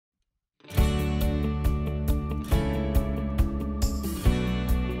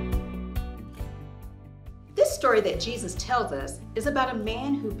story that Jesus tells us is about a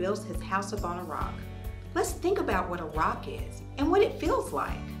man who builds his house upon a rock. Let's think about what a rock is and what it feels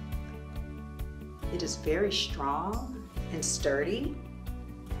like. It is very strong and sturdy.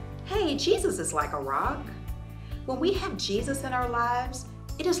 Hey, Jesus is like a rock. When we have Jesus in our lives,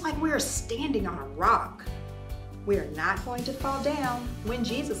 it is like we are standing on a rock. We are not going to fall down when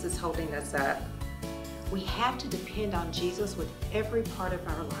Jesus is holding us up. We have to depend on Jesus with every part of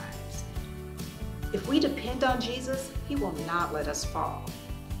our lives. If we depend on Jesus, He will not let us fall.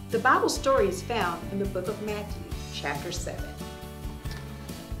 The Bible story is found in the book of Matthew, chapter 7.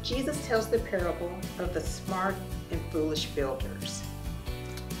 Jesus tells the parable of the smart and foolish builders.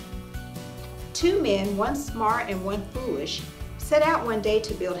 Two men, one smart and one foolish, set out one day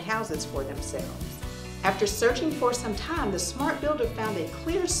to build houses for themselves. After searching for some time, the smart builder found a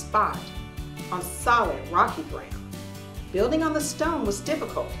clear spot on solid, rocky ground. Building on the stone was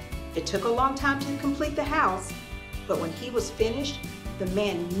difficult. It took a long time to complete the house, but when he was finished, the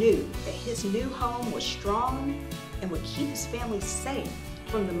man knew that his new home was strong and would keep his family safe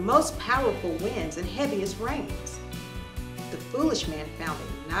from the most powerful winds and heaviest rains. The foolish man found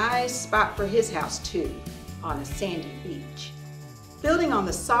a nice spot for his house too, on a sandy beach. Building on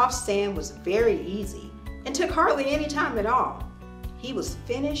the soft sand was very easy and took hardly any time at all. He was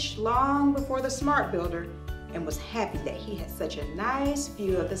finished long before the smart builder and was happy that he had such a nice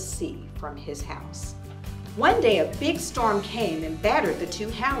view of the sea from his house. One day a big storm came and battered the two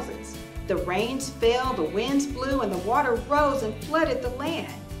houses. The rains fell, the winds blew, and the water rose and flooded the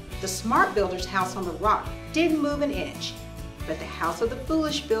land. The smart builder's house on the rock didn't move an inch, but the house of the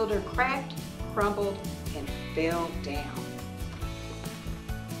foolish builder cracked, crumbled, and fell down.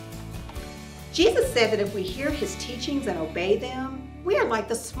 Jesus said that if we hear His teachings and obey them, we are like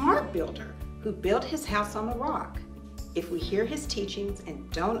the smart builder who built his house on the rock. If we hear His teachings and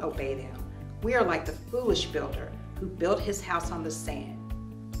don't obey them, we are like the foolish builder who built his house on the sand.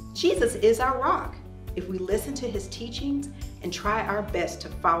 Jesus is our rock. If we listen to His teachings and try our best to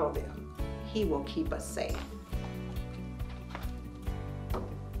follow them, He will keep us safe.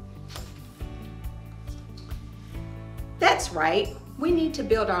 That's right. We need to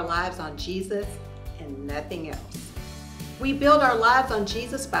build our lives on Jesus and nothing else. We build our lives on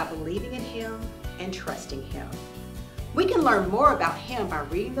Jesus by believing in Him and trusting Him. We can learn more about Him by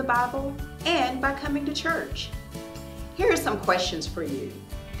reading the Bible and by coming to church. Here are some questions for you.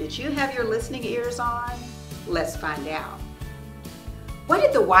 Did you have your listening ears on? Let's find out. What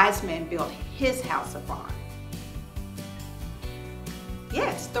did the wise man build his house upon?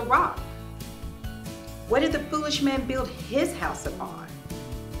 Yes, the rock. What did the foolish man build his house upon?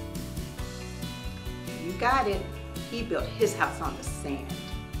 You got it. He built his house on the sand.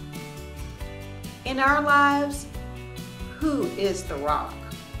 In our lives, who is the rock?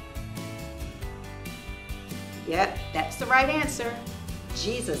 Yep, that's the right answer.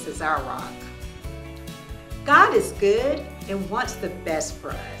 Jesus is our rock. God is good and wants the best for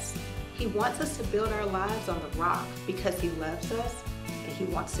us. He wants us to build our lives on the rock because He loves us and He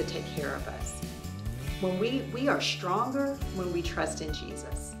wants to take care of us. When we are stronger when we trust in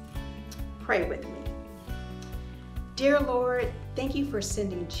Jesus. Pray with me. Dear Lord, thank You for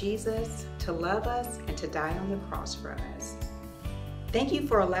sending Jesus to love us and to die on the cross for us. Thank You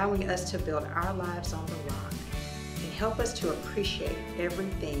for allowing us to build our lives on the rock and help us to appreciate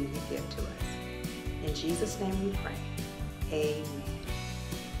everything You give to us. In Jesus' name we pray. Amen.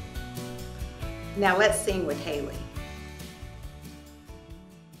 Now let's sing with Haley.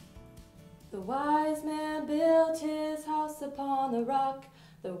 The wise man built his house upon the rock.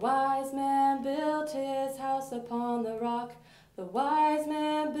 The wise man built his house upon the rock. The wise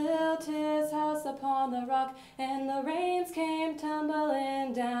man built his house upon the rock, and the rains came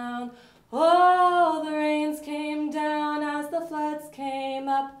tumbling down. Oh, the rains came down as the floods came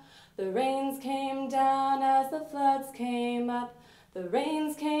up. The rains came down as the floods came up. The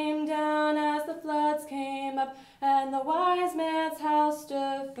rains came down as the floods came up, and the wise man's house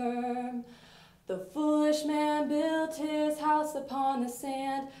stood firm. The foolish man built his house upon the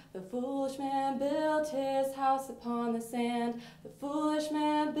sand. The foolish man built his house upon the sand. The foolish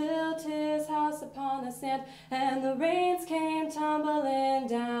man built his house upon the sand, and the rains came tumbling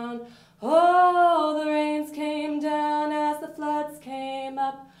down. Oh, the rains came down as the floods came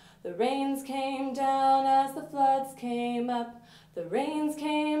up. The rains came down as the floods came up. The rains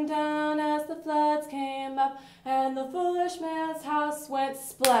came down as the floods came up, and the foolish man's house went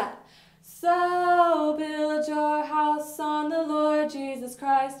splat. So build your house on the Lord Jesus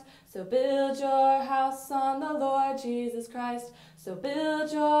Christ. So build your house on the Lord Jesus Christ. So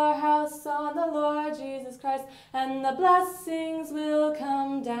build your house on the Lord Jesus Christ, and the blessings will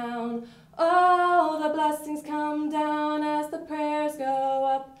come down. Oh, the blessings come down as the prayers go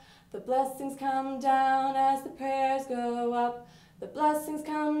up. The blessings come down as the prayers go up. The blessings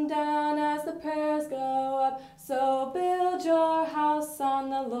come down as the prayers go up. So build your house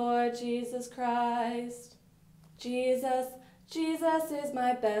on the Lord Jesus Christ. Jesus, Jesus is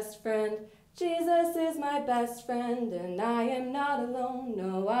my best friend. Jesus is my best friend, and I am not alone.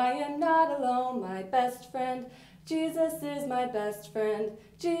 No, I am not alone, my best friend. Jesus is my best friend.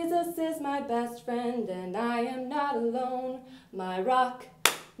 Jesus is my best friend, and I am not alone. My rock,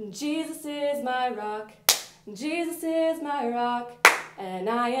 Jesus is my rock. Jesus is my rock, and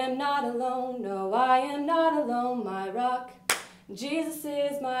I am not alone. No, I am not alone, my rock. Jesus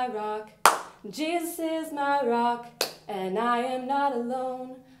is my rock. Jesus is my rock, and I am not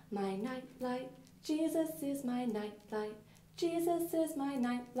alone. My nightlight, Jesus is my nightlight. Jesus is my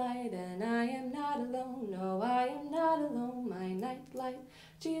nightlight, and I am not alone. No, I am not alone. My nightlight,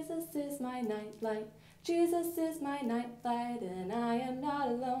 Jesus is my nightlight. Jesus is my nightlight, and I am not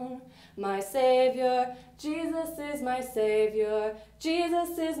alone. My Savior, Jesus is my Savior.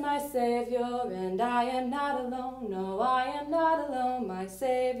 Jesus is my Savior, and I am not alone. No, I am not alone. My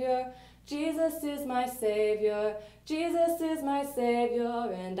Savior, Jesus is my Savior. Jesus is my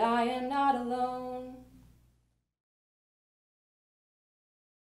Savior, and I am not alone.